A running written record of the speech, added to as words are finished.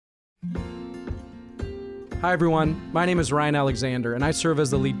Hi everyone, my name is Ryan Alexander and I serve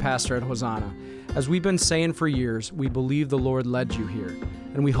as the lead pastor at Hosanna. As we've been saying for years, we believe the Lord led you here,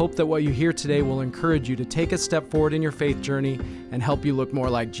 and we hope that what you hear today will encourage you to take a step forward in your faith journey and help you look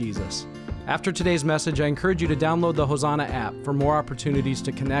more like Jesus. After today's message, I encourage you to download the Hosanna app for more opportunities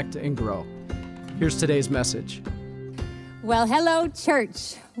to connect and grow. Here's today's message. Well, hello,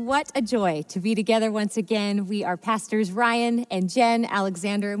 church. What a joy to be together once again. We are pastors Ryan and Jenn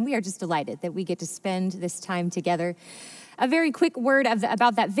Alexander, and we are just delighted that we get to spend this time together. A very quick word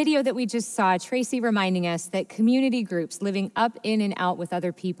about that video that we just saw, Tracy reminding us that community groups, living up, in, and out with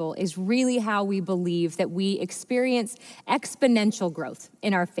other people, is really how we believe that we experience exponential growth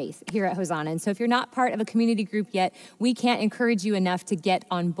in our faith here at Hosanna. And so if you're not part of a community group yet, we can't encourage you enough to get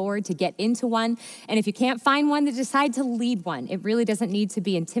on board, to get into one. And if you can't find one, to decide to lead one. It really doesn't need to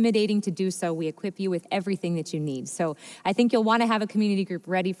be intimidating to do so. We equip you with everything that you need. So I think you'll want to have a community group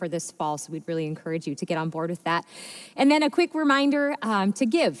ready for this fall, so we'd really encourage you to get on board with that. And then a quick reminder to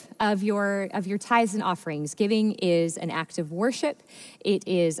give of your tithes and offerings. Giving is an act of worship. It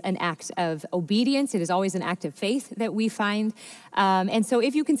is an act of obedience. It is always an act of faith that we find. And so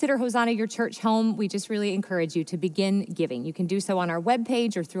if you consider Hosanna your church home, we just really encourage you to begin giving. You can do so on our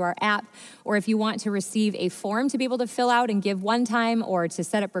webpage or through our app, or if you want to receive a form to be able to fill out and give one time, or to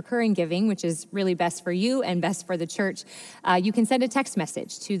set up recurring giving, which is really best for you and best for the church, you can send a text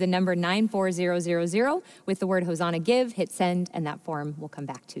message to the number 94000 with the word Hosanna Give, hit send, and that form will come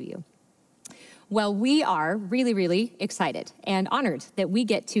back to you. Well, we are really, really excited and honored that we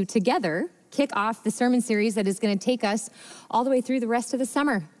get to together kick off the sermon series that is going to take us all the way through the rest of the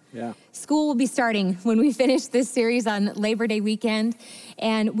summer. Yeah. School will be starting when we finish this series on Labor Day weekend,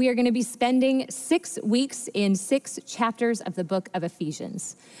 and we are going to be spending 6 weeks in 6 chapters of the book of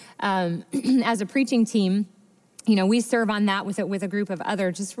Ephesians. As a preaching team, you know, we serve on that with a group of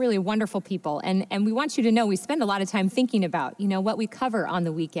other just really wonderful people. And we want you to know we spend a lot of time thinking about, you know, what we cover on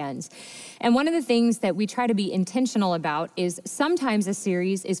the weekends. And one of the things that we try to be intentional about is sometimes a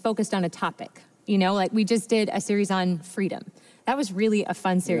series is focused on a topic. You know, like we just did a series on freedom. That was really a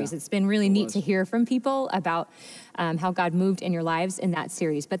fun series. Yeah, it's been really neat to hear from people about how God moved in your lives in that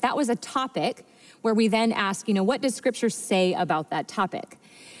series. But that was a topic where we then ask, you know, what does Scripture say about that topic?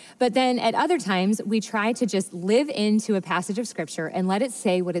 But then at other times, we try to just live into a passage of Scripture and let it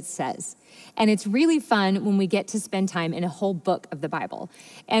say what it says. And it's really fun when we get to spend time in a whole book of the Bible.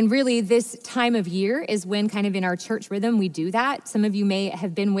 And really, this time of year is when kind of in our church rhythm we do that. Some of you may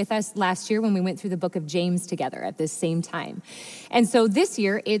have been with us last year when we went through the book of James together at this same time. And so this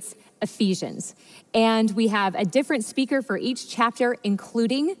year, it's Ephesians. And we have a different speaker for each chapter,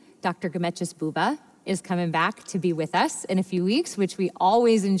 including Dr. Gemetjes Buba is coming back to be with us in a few weeks, which we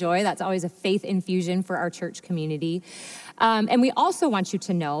always enjoy. That's always a faith infusion for our church community. And we also want you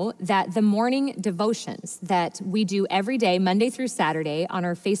to know that the morning devotions that we do every day, Monday through Saturday, on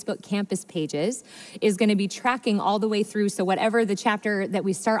our Facebook campus pages is going to be tracking all the way through. So whatever the chapter that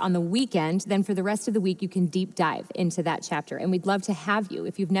we start on the weekend, then for the rest of the week, you can deep dive into that chapter. And we'd love to have you.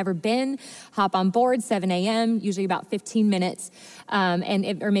 If you've never been, hop on board, 7 a.m., usually about 15 minutes. Or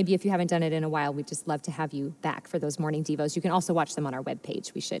maybe if you haven't done it in a while, we'd just love to have you back for those morning devos. You can also watch them on our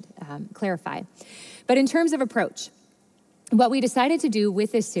webpage, we should clarify. But in terms of approach, what we decided to do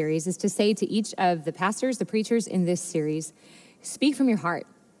with this series is to say to each of the pastors, the preachers in this series, speak from your heart.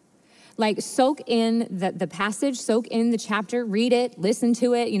 Like soak in the passage, soak in the chapter, read it, listen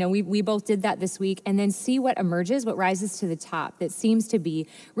to it. You know, we both did that this week, and then see what emerges, what rises to the top that seems to be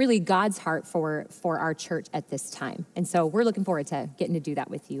really God's heart for our church at this time. And so we're looking forward to getting to do that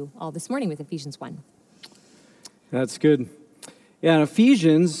with you all this morning with Ephesians 1. That's good. Yeah, and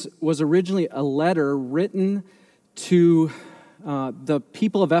Ephesians was originally a letter written to the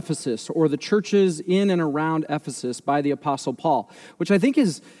people of Ephesus, or the churches in and around Ephesus, by the Apostle Paul, which I think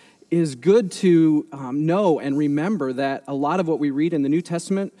is good to know and remember that a lot of what we read in the New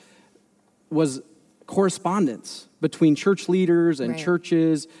Testament was correspondence between church leaders and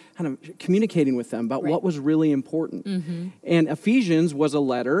churches, kind of communicating with them about what was really important. Mm-hmm. And Ephesians was a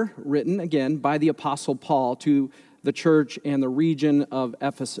letter written, again, by the Apostle Paul to the church and the region of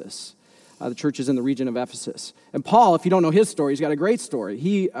Ephesus. The churches in the region of Ephesus. And Paul, if you don't know his story, he's got a great story.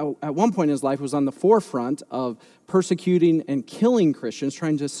 He, at one point in his life, was on the forefront of persecuting and killing Christians,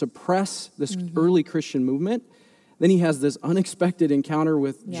 trying to suppress this early Christian movement. Then he has this unexpected encounter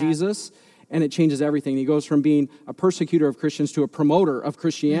with Jesus, and it changes everything. He goes from being a persecutor of Christians to a promoter of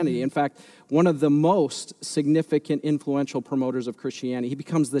Christianity. In fact, one of the most significant, influential promoters of Christianity. He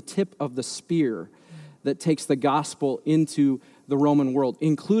becomes the tip of the spear that takes the gospel into the Roman world,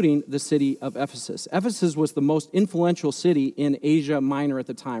 including the city of Ephesus. Ephesus was the most influential city in Asia Minor at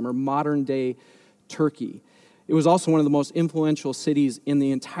the time, or modern-day Turkey. It was also one of the most influential cities in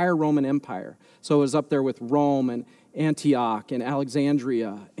the entire Roman Empire. So it was up there with Rome and Antioch and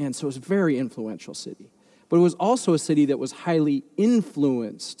Alexandria, and so it was a very influential city. But it was also a city that was highly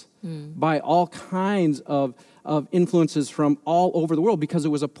influenced by all kinds of influences from all over the world because it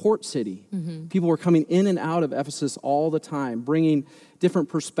was a port city. People were coming in and out of Ephesus all the time, bringing different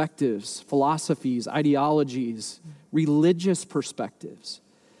perspectives, philosophies, ideologies, religious perspectives.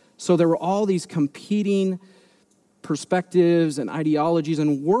 So there were all these competing perspectives and ideologies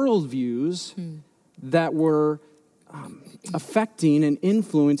and worldviews that were affecting and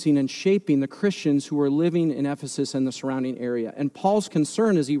influencing and shaping the Christians who were living in Ephesus and the surrounding area. And Paul's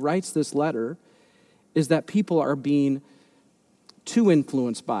concern as he writes this letter is that people are being too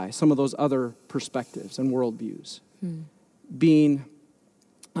influenced by some of those other perspectives and worldviews.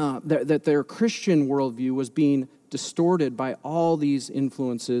 That their Christian worldview was being distorted by all these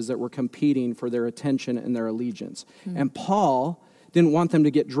influences that were competing for their attention and their allegiance. And Paul didn't want them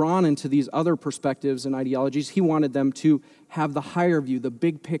to get drawn into these other perspectives and ideologies. He wanted them to have the higher view, the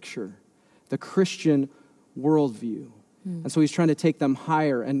big picture, the Christian worldview. And so he's trying to take them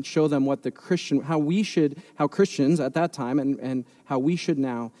higher and show them what how Christians at that time and how we should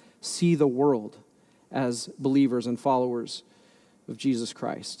now see the world as believers and followers of Jesus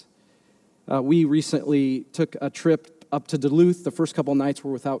Christ. We recently took a trip up to Duluth. The first couple nights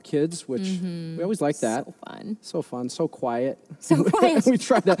were without kids, which we always like that. So fun, so quiet. So quiet. we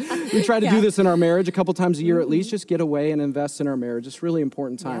try to do this in our marriage a couple times a year at least, just get away and invest in our marriage. It's a really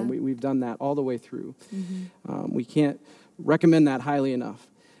important time. We've done that all the way through. We can't recommend that highly enough.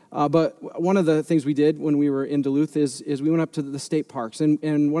 But one of the things we did when we were in Duluth is we went up to the state parks.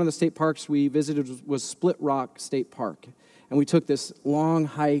 And one of the state parks we visited was Split Rock State Park. And we took this long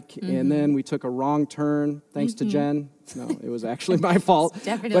hike, and then we took a wrong turn, thanks to Jenn. No, it was actually my fault.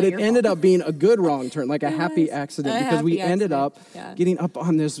 But it ended up being a good wrong turn, like a happy accident, because we ended up getting up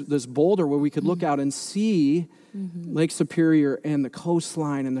on this boulder where we could look out and see Lake Superior and the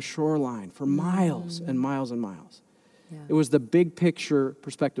coastline and the shoreline for miles and miles and miles. It was the big picture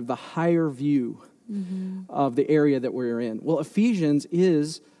perspective, the higher view of the area that we're in. Well, Ephesians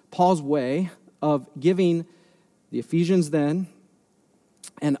is Paul's way of giving the Ephesians then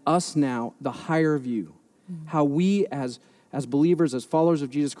and us now the higher view, how we as believers, as followers of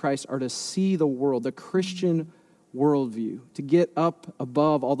Jesus Christ are to see the world, the Christian worldview, to get up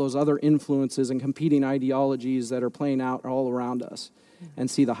above all those other influences and competing ideologies that are playing out all around us and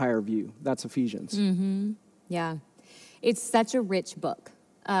see the higher view. That's Ephesians. Yeah. It's such a rich book.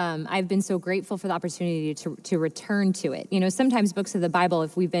 I've been so grateful for the opportunity to return to it. You know, sometimes books of the Bible,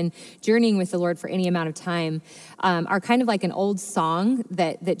 if we've been journeying with the Lord for any amount of time, are kind of like an old song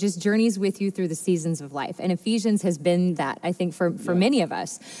that just journeys with you through the seasons of life. And Ephesians has been that, I think, for many of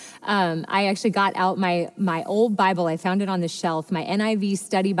us. I actually got out my old Bible. I found it on the shelf, my NIV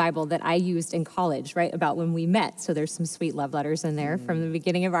study Bible that I used in college, right, about when we met. So there's some sweet love letters in there from the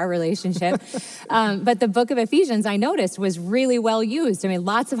beginning of our relationship. But the book of Ephesians, I noticed, was really well used. I mean,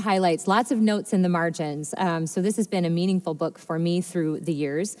 lots of highlights, lots of notes in the margins. So this has been a meaningful book for me through the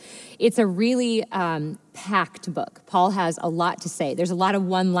years. It's a really packed book. Paul has a lot to say. There's a lot of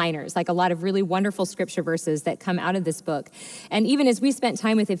one-liners, like a lot of really wonderful scripture verses that come out of this book. And even as we spent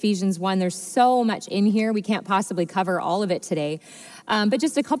time with Ephesians 1, there's so much in here. We can't possibly cover all of it today. But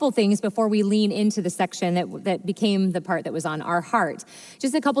just a couple things before we lean into the section that became the part that was on our heart.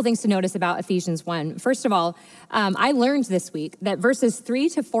 Just a couple things to notice about Ephesians 1. First of all, I learned this week that verses 3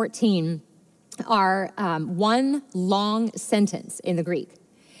 to 14 are one long sentence in the Greek.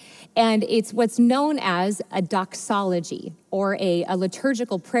 And it's what's known as a doxology, or a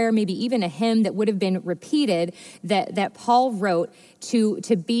liturgical prayer, maybe even a hymn that would have been repeated that Paul wrote to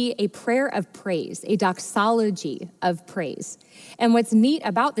be a prayer of praise, a doxology of praise. And what's neat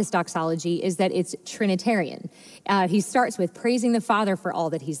about this doxology is that it's Trinitarian. He starts with praising the Father for all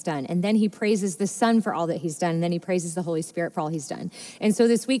that he's done, and then he praises the Son for all that he's done, and then he praises the Holy Spirit for all he's done. And so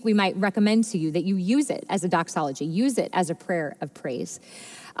this week we might recommend to you that you use it as a doxology, use it as a prayer of praise.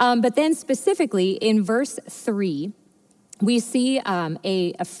 But then specifically in verse 3, we see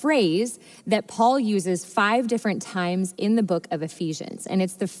a phrase that Paul uses 5 different times in the book of Ephesians. And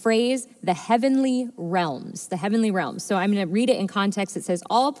it's the phrase, the heavenly realms, the heavenly realms. So I'm going to read it in context. It says,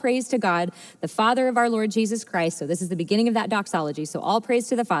 all praise to God, the Father of our Lord Jesus Christ. So this is the beginning of that doxology. So all praise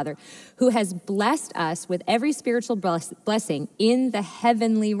to the Father, who has blessed us with every spiritual blessing in the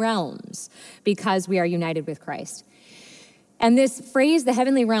heavenly realms because we are united with Christ. And this phrase, the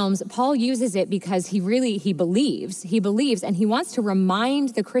heavenly realms, Paul uses it because he believes, and he wants to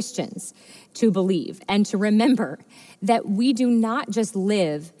remind the Christians to believe and to remember that we do not just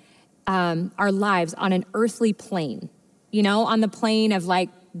live our lives on an earthly plane, on the plane of like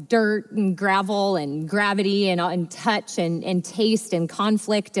dirt and gravel and gravity and touch and taste and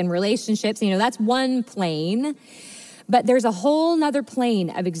conflict and relationships. That's one plane. But there's a whole nother plane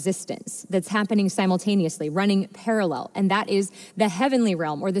of existence that's happening simultaneously, running parallel, and that is the heavenly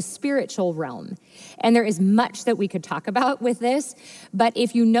realm or the spiritual realm. And there is much that we could talk about with this, but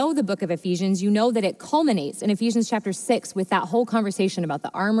if you know the book of Ephesians, you know that it culminates in Ephesians chapter 6 with that whole conversation about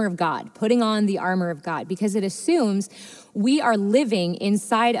the armor of God, putting on the armor of God, because it assumes we are living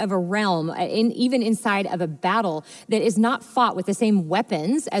inside of a realm, even inside of a battle that is not fought with the same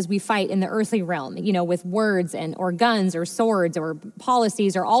weapons as we fight in the earthly realm, with words or guns or swords or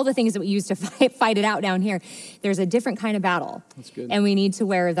policies or all the things that we use to fight it out down here. There's a different kind of battle. That's good. And we need to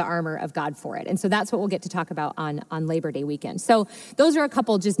wear the armor of God for it. And so that's what we'll get to talk about on Labor Day weekend. So those are a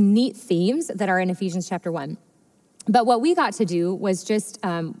couple just neat themes that are in Ephesians chapter 1. But what we got to do was just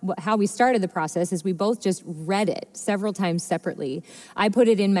how we started the process is we both just read it several times separately. I put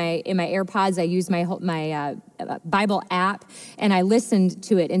it in my AirPods. I used my Bible app, and I listened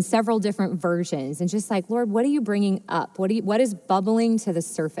to it in several different versions. And just like, Lord, what are you bringing up? What is bubbling to the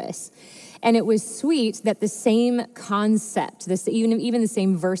surface? And it was sweet that the same concept, even the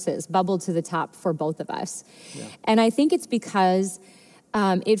same verses, bubbled to the top for both of us. Yeah. And I think it's because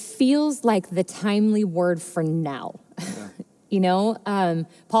it feels like the timely word for now. Yeah.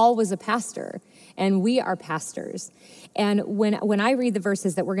 Paul was a pastor, and we are pastors. And when I read the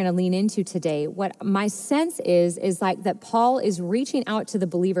verses that we're going to lean into today, what my sense is like that Paul is reaching out to the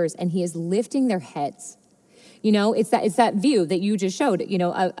believers, and he is lifting their heads. It's that view that you just showed,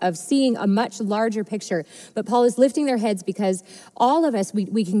 of seeing a much larger picture. But Paul is lifting their heads because all of us,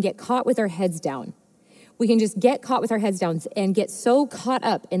 we can get caught with our heads down. We can just get caught with our heads down and get so caught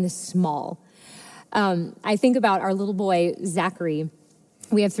up in the small. I think about our little boy, Zachary.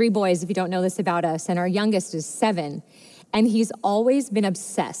 We have 3 boys, if you don't know this about us, and our youngest is 7. And he's always been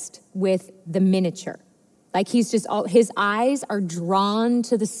obsessed with the miniature. Like his eyes are drawn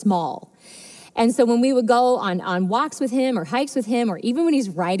to the small. And so when we would go on walks with him or hikes with him, or even when he's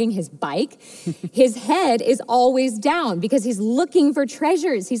riding his bike, his head is always down because he's looking for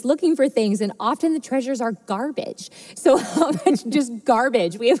treasures. He's looking for things, and often the treasures are garbage. So how much just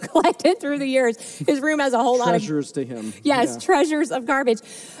garbage we have collected through the years. His room has a whole lot of treasures to him. Yes, yeah. Treasures of garbage.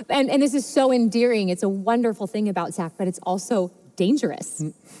 And this is so endearing. It's a wonderful thing about Zach, but it's also dangerous.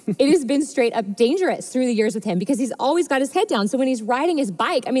 It has been straight up dangerous through the years with him because he's always got his head down. So when he's riding his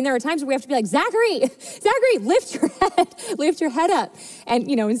bike, there are times where we have to be like, Zachary, lift your head up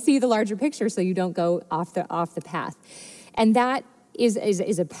and see the larger picture so you don't go off the path. And that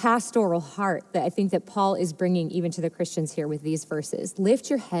is a pastoral heart that I think that Paul is bringing even to the Christians here with these verses. Lift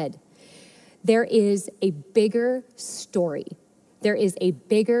your head. There is a bigger story. There is a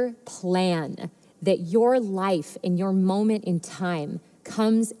bigger plan that your life and your moment in time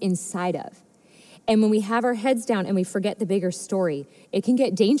comes inside of. And when we have our heads down and we forget the bigger story, it can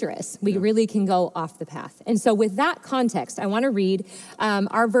get dangerous. We really can go off the path. And so with that context, I want to read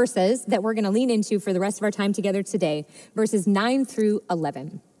our verses that we're going to lean into for the rest of our time together today, verses 9 through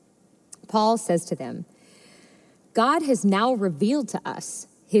 11. Paul says to them, God has now revealed to us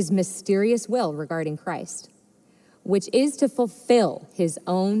his mysterious will regarding Christ, which is to fulfill his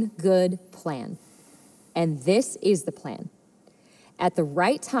own good plan. And this is the plan. At the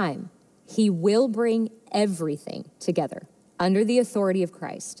right time, he will bring everything together under the authority of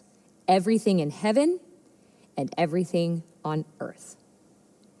Christ, everything in heaven and everything on earth.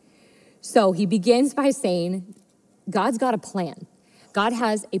 So he begins by saying, God's got a plan. God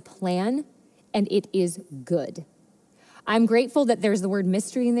has a plan, and it is good. I'm grateful that there's the word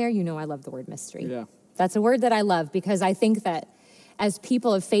mystery in there. I love the word mystery. Yeah. That's a word that I love because I think that as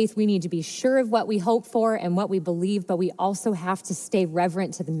people of faith, we need to be sure of what we hope for and what we believe, but we also have to stay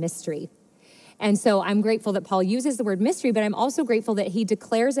reverent to the mystery. And so I'm grateful that Paul uses the word mystery, but I'm also grateful that he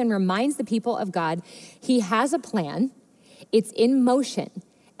declares and reminds the people of God, he has a plan, it's in motion,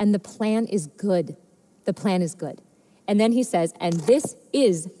 and the plan is good. The plan is good. And then he says, and this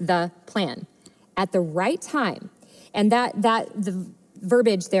is the plan. At the right time, and the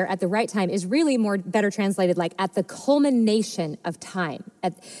verbiage there, at the right time, is really better translated like at the culmination of time,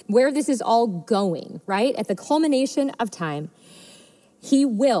 at where this is all going, right? At the culmination of time, he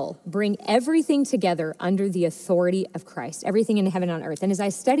will bring everything together under the authority of Christ, everything in heaven and on earth. And as I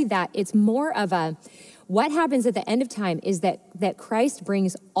studied that, it's more of What happens at the end of time is that Christ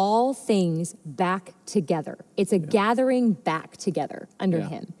brings all things back together. It's a gathering back together under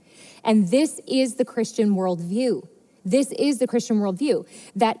him. And this is the Christian worldview. This is the Christian worldview,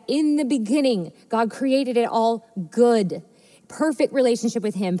 that in the beginning, God created it all good. Perfect relationship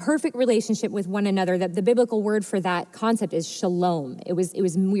with him, perfect relationship with one another. That the biblical word for that concept is shalom.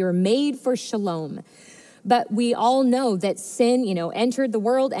 We were made for shalom. But we all know that sin, entered the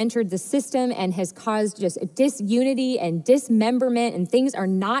world, entered the system, and has caused just disunity and dismemberment, and things are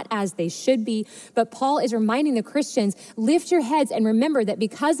not as they should be. But Paul is reminding the Christians, lift your heads and remember that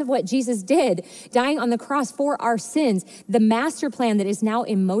because of what Jesus did, dying on the cross for our sins, the master plan that is now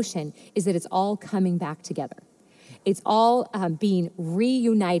in motion is that it's all coming back together. It's all being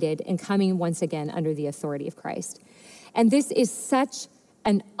reunited and coming once again under the authority of Christ. And this is such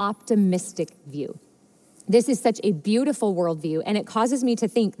an optimistic view. This is such a beautiful worldview, and it causes me to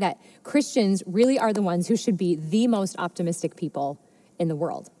think that Christians really are the ones who should be the most optimistic people in the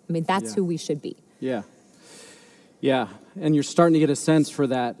world. I mean, that's who we should be. Yeah. Yeah, and you're starting to get a sense for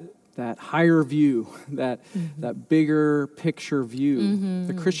that higher view, that bigger picture view,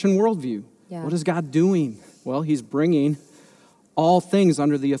 the Christian worldview. Yeah. What is God doing? Well, he's bringing all things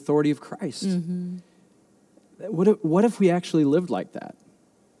under the authority of Christ. What if we actually lived like that?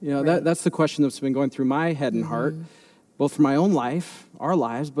 That's the question that's been going through my head and heart, both for my own life, our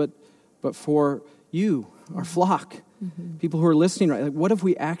lives, but for you, our flock, people who are listening right. Like, what if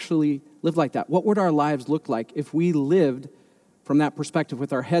we actually lived like that? What would our lives look like if we lived from that perspective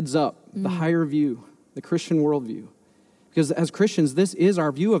with our heads up, the higher view, the Christian worldview? Because as Christians, this is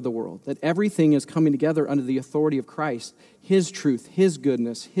our view of the world, that everything is coming together under the authority of Christ, his truth, his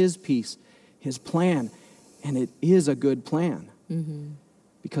goodness, his peace, his plan, and it is a good plan.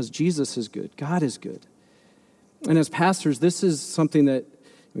 Because Jesus is good. God is good. And as pastors, this is something that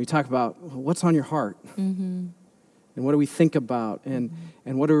we talk about, what's on your heart? And what do we think about? And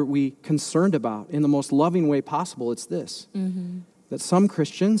what are we concerned about? In the most loving way possible, it's this. That some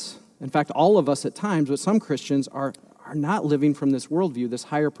Christians, in fact, all of us at times, but some Christians are not living from this worldview, this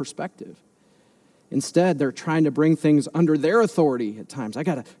higher perspective. Instead, they're trying to bring things under their authority at times. I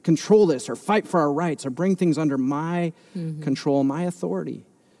got to control this or fight for our rights or bring things under my control, my authority.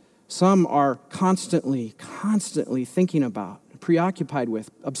 Some are constantly thinking about, preoccupied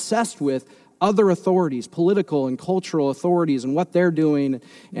with, obsessed with other authorities, political and cultural authorities, and what they're doing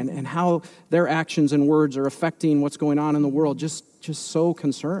and how their actions and words are affecting what's going on in the world. Just so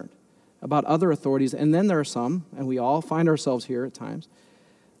concerned about other authorities. And then there are some, and we all find ourselves here at times,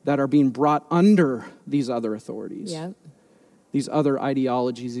 that are being brought under these other authorities, these other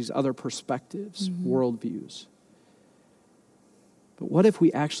ideologies, these other perspectives, worldviews. But what if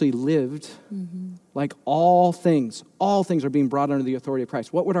we actually lived like all things are being brought under the authority of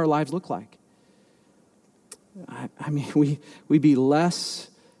Christ? What would our lives look like? I mean, we'd be less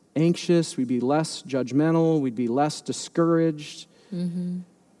anxious, we'd be less judgmental, we'd be less discouraged, and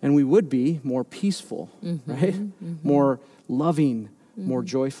we would be more peaceful, right? More loving, more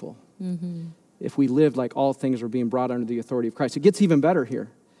joyful. If we lived like all things were being brought under the authority of Christ. It gets even better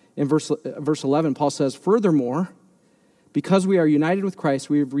here. In verse 11, Paul says, furthermore, because we are united with Christ,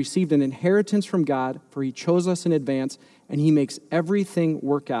 we have received an inheritance from God, for he chose us in advance, and he makes everything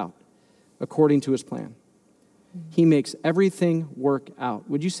work out according to his plan. He makes everything work out.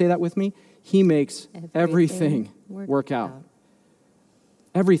 Would you say that with me? He makes everything work out.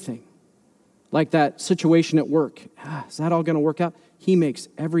 Everything. Like that situation at work. Is that all going to work out? He makes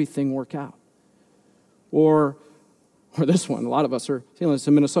everything work out. Or this one, a lot of us are feeling this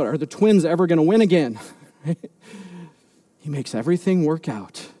in Minnesota. Are the Twins ever going to win again? He makes everything work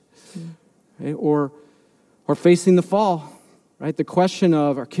out. Right? Or facing the fall, right? The question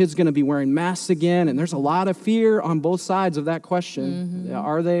of, are kids going to be wearing masks again? And there's a lot of fear on both sides of that question.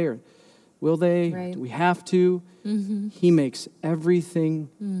 Are they, or will they? Right. Do we have to? He makes everything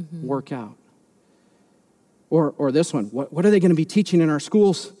work out. Or this one, what are they going to be teaching in our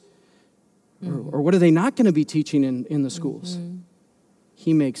schools? Or what are they not going to be teaching in the schools?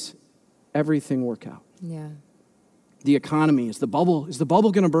 He makes everything work out. Yeah. The economy, is the bubble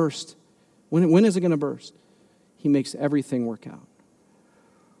going to burst? When is it going to burst? He makes everything work out.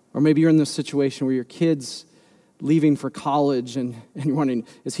 Or maybe you're in this situation where your kid's leaving for college and you're wondering,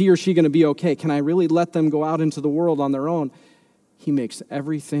 is he or she going to be okay? Can I really let them go out into the world on their own? He makes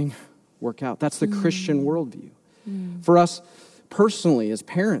everything work out. That's the Christian worldview. For us personally as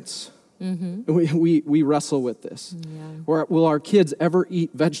parents, we wrestle with this. Or will our kids ever eat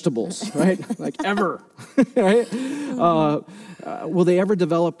vegetables, right? Like ever, right? Will they ever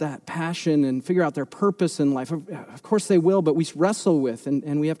develop that passion and figure out their purpose in life? Of course they will, but we wrestle with,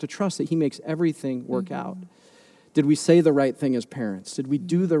 and we have to trust that he makes everything work out. Did we say the right thing as parents? Did we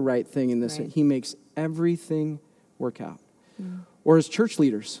do the right thing in this? Right. He makes everything work out. Or as church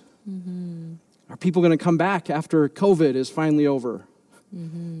leaders, are people going to come back after COVID is finally over?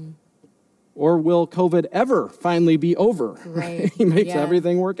 Or will COVID ever finally be over? Right. He makes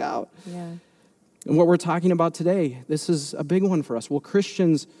everything work out. Yeah. And what we're talking about today, this is a big one for us. Will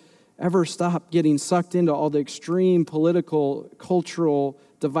Christians ever stop getting sucked into all the extreme political, cultural,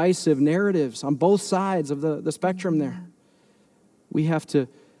 divisive narratives on both sides of the spectrum there? We have to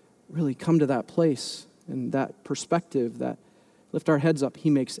really come to that place and that perspective that lift our heads up.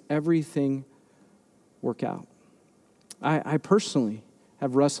 He makes everything work out. I personally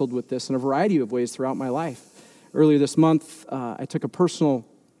have wrestled with this in a variety of ways throughout my life. Earlier this month, I took a personal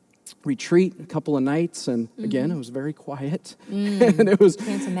retreat a couple of nights, and again, it was very quiet, and it was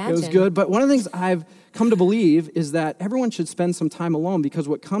good. But one of the things I've come to believe is that everyone should spend some time alone, because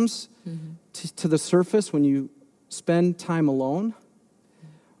what comes to the surface when you spend time alone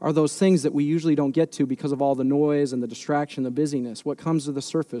are those things that we usually don't get to because of all the noise and the distraction, the busyness. What comes to the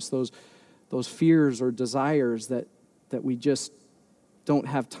surface, those fears or desires that we just don't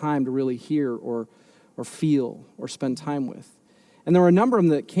have time to really hear or feel or spend time with. And there were a number of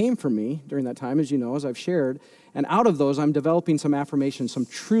them that came from me during that time, as you know, as I've shared. And out of those, I'm developing some affirmations, some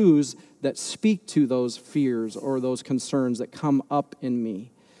truths that speak to those fears or those concerns that come up in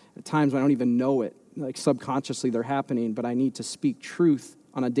me. At times when I don't even know it, like subconsciously they're happening, but I need to speak truth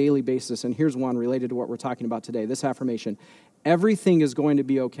on a daily basis. And here's one related to what we're talking about today, this affirmation: everything is going to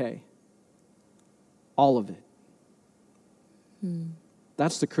be okay. All of it.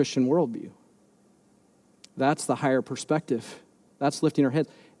 That's the Christian worldview. That's the higher perspective. That's lifting our heads.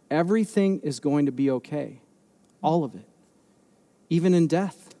 Everything is going to be okay. All of it. Even in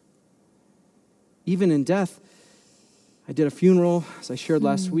death. Even in death. I did a funeral, as I shared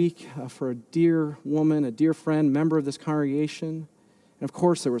last week, for a dear woman, a dear friend, member of this congregation. And of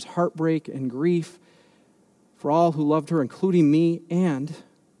course, there was heartbreak and grief for all who loved her, including me. And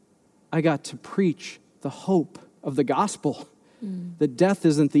I got to preach the hope of the gospel, that death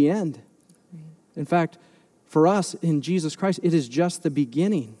isn't the end. In fact, for us in Jesus Christ, it is just the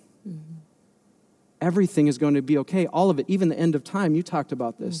beginning. Everything is going to be okay. All of it, even the end of time. You talked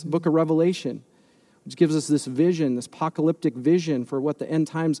about this. The book of Revelation, which gives us this vision, this apocalyptic vision for what the end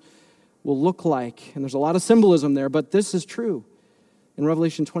times will look like. And there's a lot of symbolism there, but this is true. In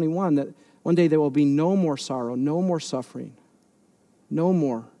Revelation 21, that one day there will be no more sorrow, no more suffering, no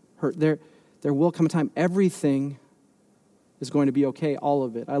more hurt. There will come a time everything is going to be okay, all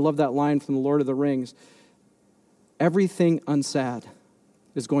of it. I love that line from the Lord of the Rings. Everything unsad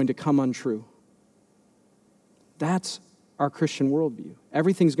is going to come untrue. That's our Christian worldview.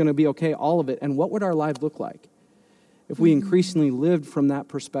 Everything's going to be okay, all of it. And what would our lives look like if we increasingly lived from that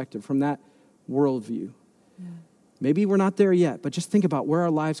perspective, from that worldview? Maybe we're not there yet, but just think about where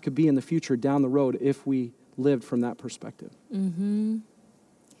our lives could be in the future down the road if we lived from that perspective.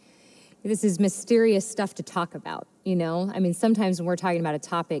 This is mysterious stuff to talk about, you know? I mean, sometimes when we're talking about a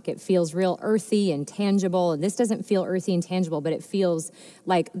topic, it feels real earthy and tangible, and this doesn't feel earthy and tangible, but it feels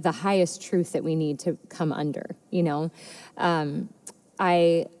like the highest truth that we need to come under, you know?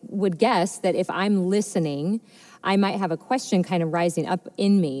 I would guess that if I'm listening, I might have a question kind of rising up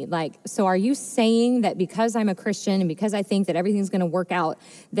in me, like, so are you saying that because I'm a Christian and because I think that everything's going to work out,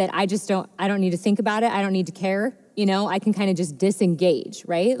 that I don't need to think about it, I don't need to care? You know, I can kind of just disengage,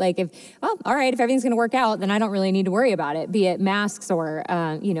 right? Like if everything's going to work out, then I don't really need to worry about it, be it masks or,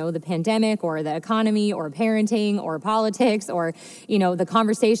 the pandemic or the economy or parenting or politics or, the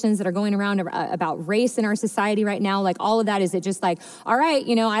conversations that are going around about race in our society right now. Like all of that, is it just like, all right,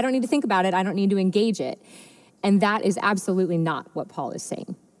 I don't need to think about it. I don't need to engage it. And that is absolutely not what Paul is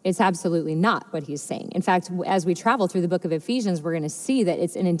saying. It's absolutely not what he's saying. In fact, as we travel through the book of Ephesians, we're going to see that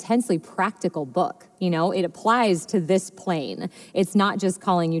it's an intensely practical book. It applies to this plane. It's not just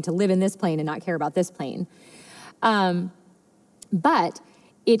calling you to live in this plane and not care about this plane. But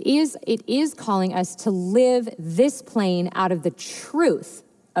it is calling us to live this plane out of the truth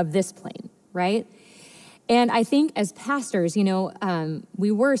of this plane, right? And I think as pastors,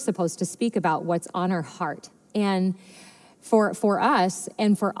 we were supposed to speak about what's on our heart. And for us,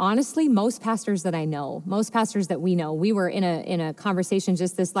 and for honestly, most pastors that I know, most pastors that we know, we were in a conversation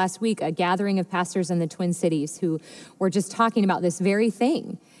just this last week, a gathering of pastors in the Twin Cities who were just talking about this very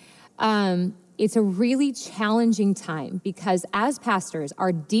thing. It's a really challenging time because as pastors,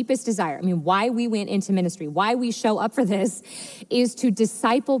 our deepest desire, why we went into ministry, why we show up for this, is to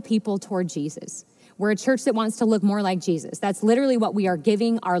disciple people toward Jesus. We're a church that wants to look more like Jesus. That's literally what we are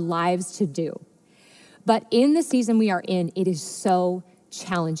giving our lives to do. But in the season we are in, it is so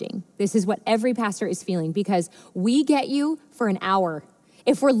challenging. This is what every pastor is feeling because we get you for an hour.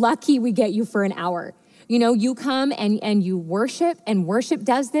 If we're lucky, we get you for an hour. You know, you come and you worship, and worship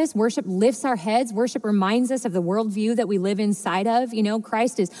does this. Worship lifts our heads. Worship reminds us of the worldview that we live inside of. You know,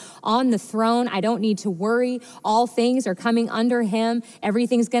 Christ is on the throne. I don't need to worry. All things are coming under him.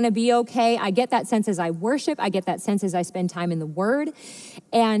 Everything's going to be okay. I get that sense as I worship. I get that sense as I spend time in the Word.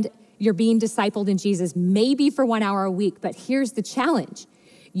 And you're being discipled in Jesus, maybe for 1 hour a week. But here's the challenge.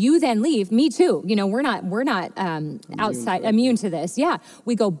 You then leave, me too. You know, we're not immune to this. Yeah,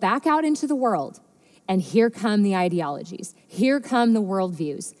 we go back out into the world. And here come the ideologies. Here come the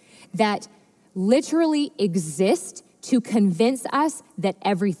worldviews that literally exist to convince us that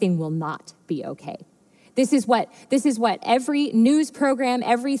everything will not be okay. This is what every news program,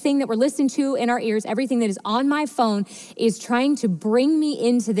 everything that we're listening to in our ears, everything that is on my phone is trying to bring me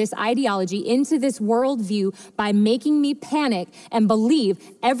into this ideology, into this worldview by making me panic and believe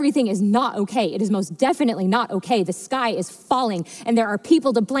everything is not okay. It is most definitely not okay. The sky is falling and there are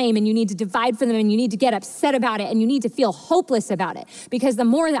people to blame and you need to divide for them and you need to get upset about it and you need to feel hopeless about it. Because the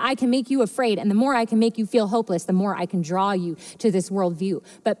more that I can make you afraid and the more I can make you feel hopeless, the more I can draw you to this worldview.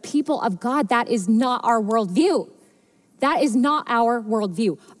 But people of God, that is not our worldview. That is not our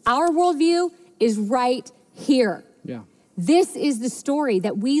worldview. Our worldview is right here. Yeah. This is the story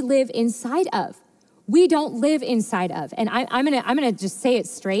that we live inside of. We don't live inside of, and I'm gonna just say it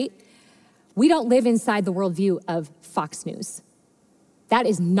straight. We don't live inside the worldview of Fox News. That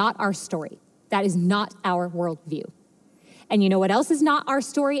is not our story. That is not our worldview. And you know what else is not our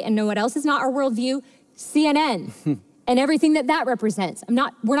story? And know what else is not our worldview? CNN. And everything that represents.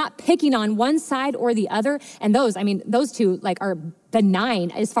 We're not picking on one side or the other. And those two are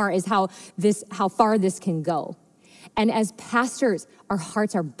benign as far as how far this can go. And as pastors, our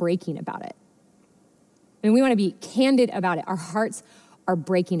hearts are breaking about it. I mean, we want to be candid about it. Our hearts are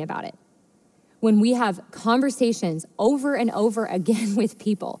breaking about it. When we have conversations over and over again with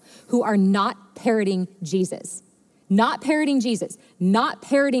people who are not parroting Jesus, not parroting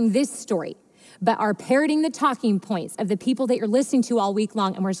this story, but are parroting the talking points of the people that you're listening to all week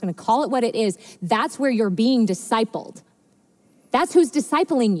long, and we're just gonna call it what it is, that's where you're being discipled. That's who's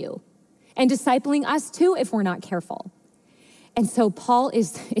discipling you, and discipling us too if we're not careful. And so Paul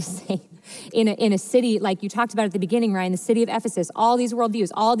is saying, in a city, like you talked about at the beginning, Ryan, the city of Ephesus, all these worldviews,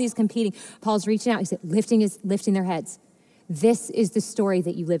 all these competing, Paul's reaching out, he's lifting their heads. This is the story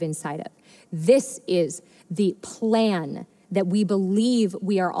that you live inside of. This is the plan that we believe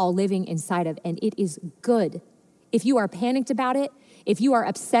we are all living inside of, and it is good. If you are panicked about it, if you are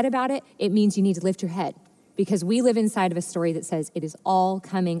upset about it, it means you need to lift your head because we live inside of a story that says it is all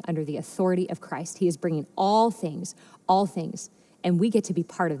coming under the authority of Christ. He is bringing all things, and we get to be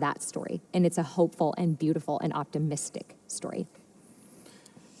part of that story, and it's a hopeful and beautiful and optimistic story.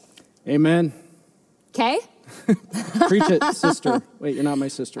 Amen. Okay? Preach it, sister. Wait, you're not my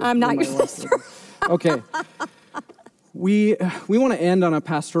sister. I'm not your sister. Okay. We want to end on a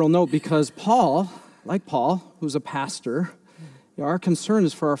pastoral note because Paul, who's a pastor, our concern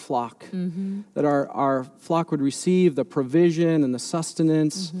is for our flock, that our flock would receive the provision and the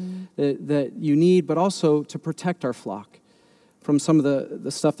sustenance that you need, but also to protect our flock from some of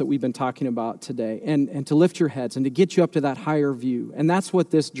the stuff that we've been talking about today, and to lift your heads and to get you up to that higher view. And that's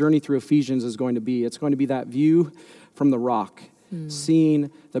what this journey through Ephesians is going to be. It's going to be that view from the rock, seeing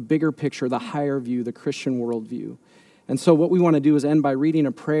the bigger picture, the higher view, the Christian worldview. And so what we want to do is end by reading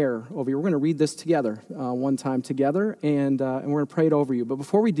a prayer over you. We're going to read this together, one time together, and we're going to pray it over you. But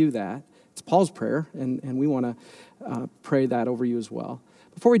before we do that, it's Paul's prayer, and we want to pray that over you as well.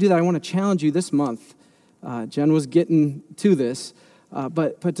 Before we do that, I want to challenge you this month. Jenn was getting to this,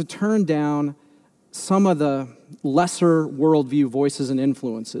 but to turn down some of the lesser worldview voices and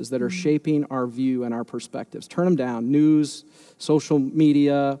influences that are shaping our view and our perspectives. Turn them down. News, social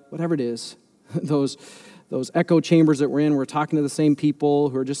media, whatever it is, those echo chambers that we're in, we're talking to the same people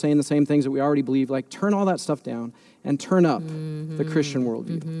who are just saying the same things that we already believe. Like, turn all that stuff down and turn up the Christian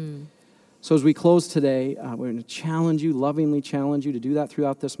worldview. So as we close today, we're going to lovingly challenge you to do that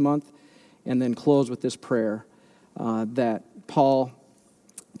throughout this month, and then close with this prayer that Paul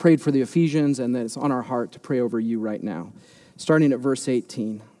prayed for the Ephesians, and that it's on our heart to pray over you right now. Starting at verse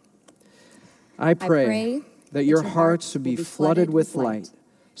 18. I pray that your hearts would be flooded with light,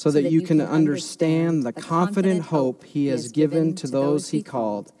 so that you can understand the confident hope he has given to those he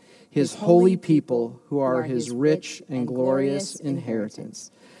called, his holy people who are his rich and glorious inheritance.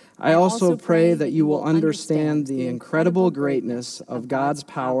 I also pray that you will understand the incredible greatness of God's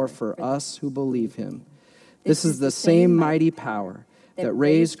power for us who believe him. This is the same mighty power that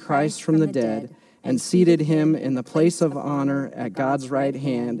raised Christ from the dead and seated him in the place of honor at God's right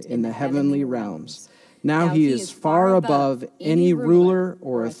hand in the heavenly realms. Now he is far above any ruler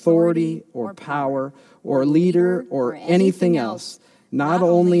or authority or power or leader or anything else, not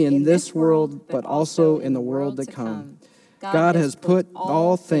only in this world, but also in the world to come. God has put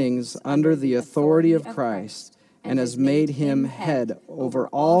all things under the authority of Christ and has made him head over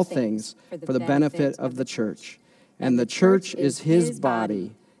all things for the benefit of the church. And the church is his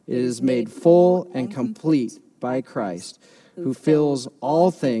body. It is made full and complete by Christ, who fills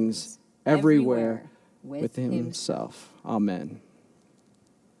all things everywhere with himself. Amen.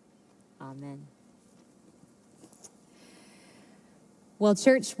 Amen. Well,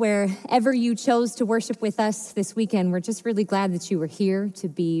 church, wherever you chose to worship with us this weekend, we're just really glad that you were here to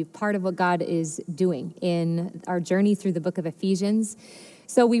be part of what God is doing in our journey through the book of Ephesians.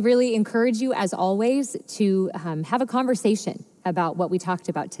 So we really encourage you, as always, to have a conversation about what we talked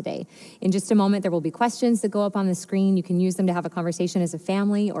about today. In just a moment, there will be questions that go up on the screen. You can use them to have a conversation as a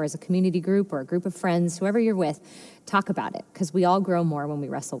family or as a community group or a group of friends, whoever you're with. Talk about it, because we all grow more when we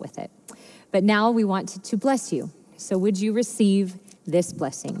wrestle with it. But now we want to bless you. So would you receive this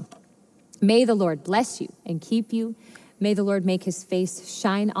blessing? May the Lord bless you and keep you. May the Lord make his face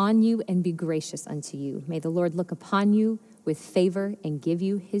shine on you and be gracious unto you. May the Lord look upon you with favor and give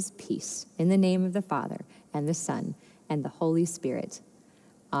you his peace. In the name of the Father and the Son and the Holy Spirit.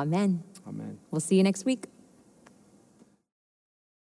 Amen. Amen. We'll see you next week.